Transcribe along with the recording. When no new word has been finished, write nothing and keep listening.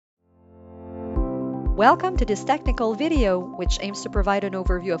Welcome to this technical video, which aims to provide an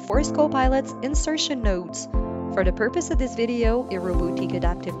overview of Force Copilot's insertion nodes. For the purpose of this video, a Robotiq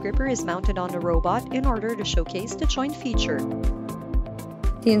adaptive gripper is mounted on the robot in order to showcase the joint feature.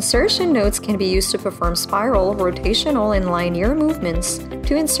 The insertion nodes can be used to perform spiral, rotational, and linear movements,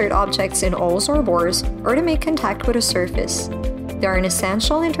 to insert objects in holes or bores, or to make contact with a surface. They are an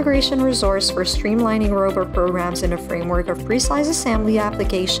essential integration resource for streamlining robot programs in the framework of precise assembly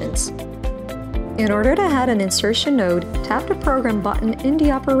applications. In order to add an insertion node, tap the Program button in the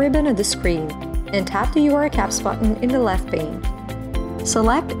upper ribbon of the screen, and tap the UR Caps button in the left pane.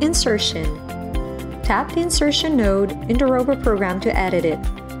 Select Insertion. Tap the insertion node in the robot program to edit it.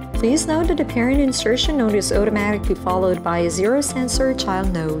 Please note that the parent insertion node is automatically followed by a zero sensor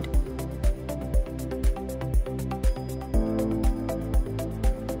child node.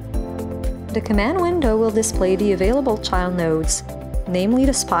 The command window will display the available child nodes, namely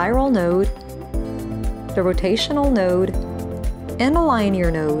the spiral node, the rotational node, and the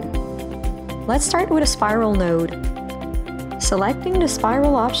linear node. Let's start with a spiral node. Selecting the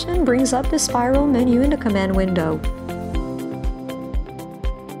spiral option brings up the spiral menu in the command window.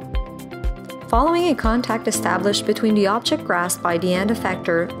 Following a contact established between the object grasped by the end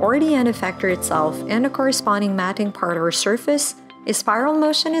effector or the end effector itself and the corresponding matting part or surface, a spiral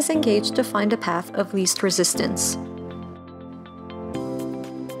motion is engaged to find the path of least resistance.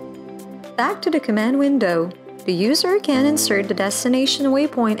 Back to the command window, the user can insert the destination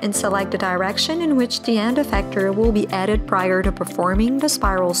waypoint and select the direction in which the end effector will be added prior to performing the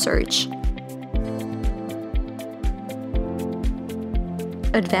spiral search.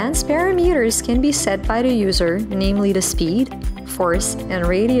 Advanced parameters can be set by the user, namely the speed, force, and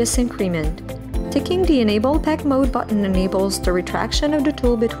radius increment. Ticking the Enable Pack Mode button enables the retraction of the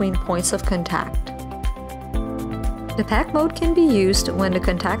tool between points of contact. The pack mode can be used when the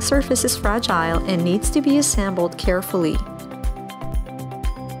contact surface is fragile and needs to be assembled carefully.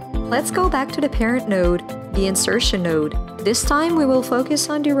 Let's go back to the parent node, the insertion node. This time we will focus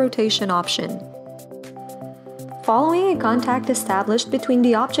on the rotation option. Following a contact established between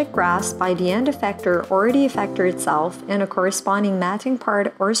the object grasped by the end effector or the effector itself and a corresponding matting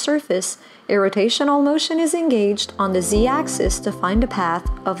part or surface, a rotational motion is engaged on the z-axis to find the path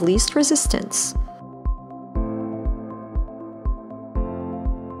of least resistance.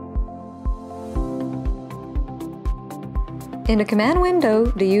 In the command window,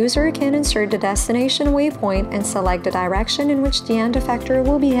 the user can insert the destination waypoint and select the direction in which the end effector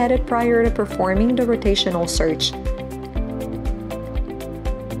will be headed prior to performing the rotational search.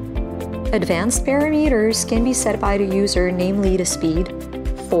 Advanced parameters can be set by the user, namely the speed,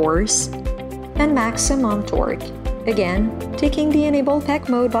 force, and maximum torque. Again, ticking the Enable Pack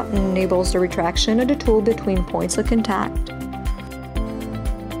Mode button enables the retraction of the tool between points of contact.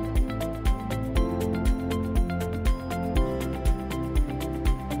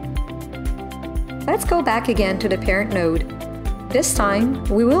 Let's go back again to the parent node. This time,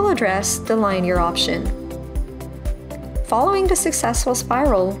 we will address the linear option. Following the successful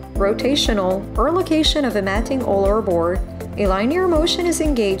spiral, rotational, or location of a matting hole or bore, a linear motion is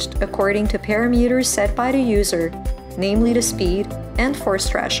engaged according to parameters set by the user, namely the speed and force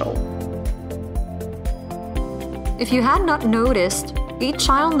threshold. If you had not noticed, each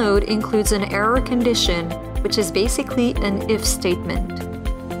child node includes an error condition, which is basically an if statement.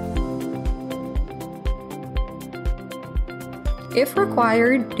 If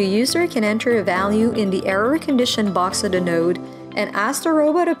required, the user can enter a value in the error condition box of the node and ask the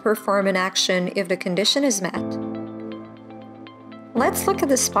robot to perform an action if the condition is met. Let's look at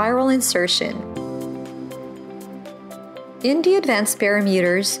the spiral insertion. In the advanced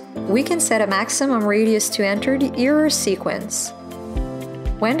parameters, we can set a maximum radius to enter the error sequence.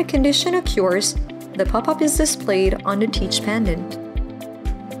 When the condition occurs, the pop-up is displayed on the teach pendant.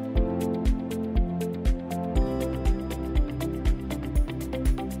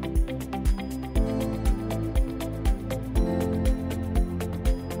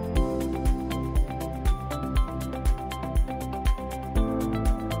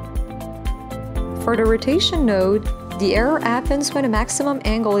 For the rotation node, the error happens when a maximum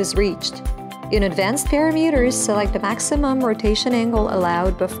angle is reached. In advanced parameters, select the maximum rotation angle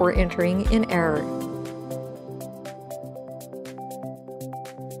allowed before entering an error.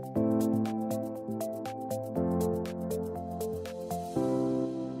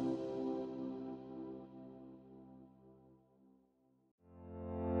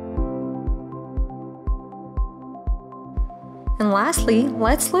 And lastly,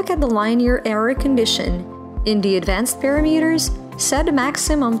 let's look at the linear error condition. In the advanced parameters, set the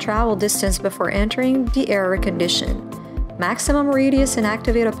maximum travel distance before entering the error condition. maximum radius, and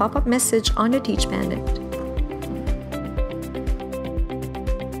activate a pop-up message on the Teach Pendant.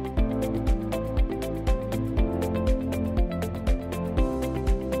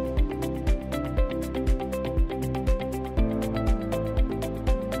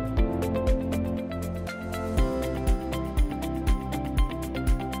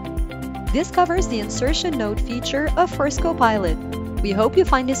 This covers the Insertion node feature of First Copilot. We hope you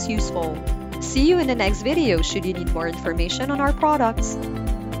find this useful. See you in the next video should you need more information on our products.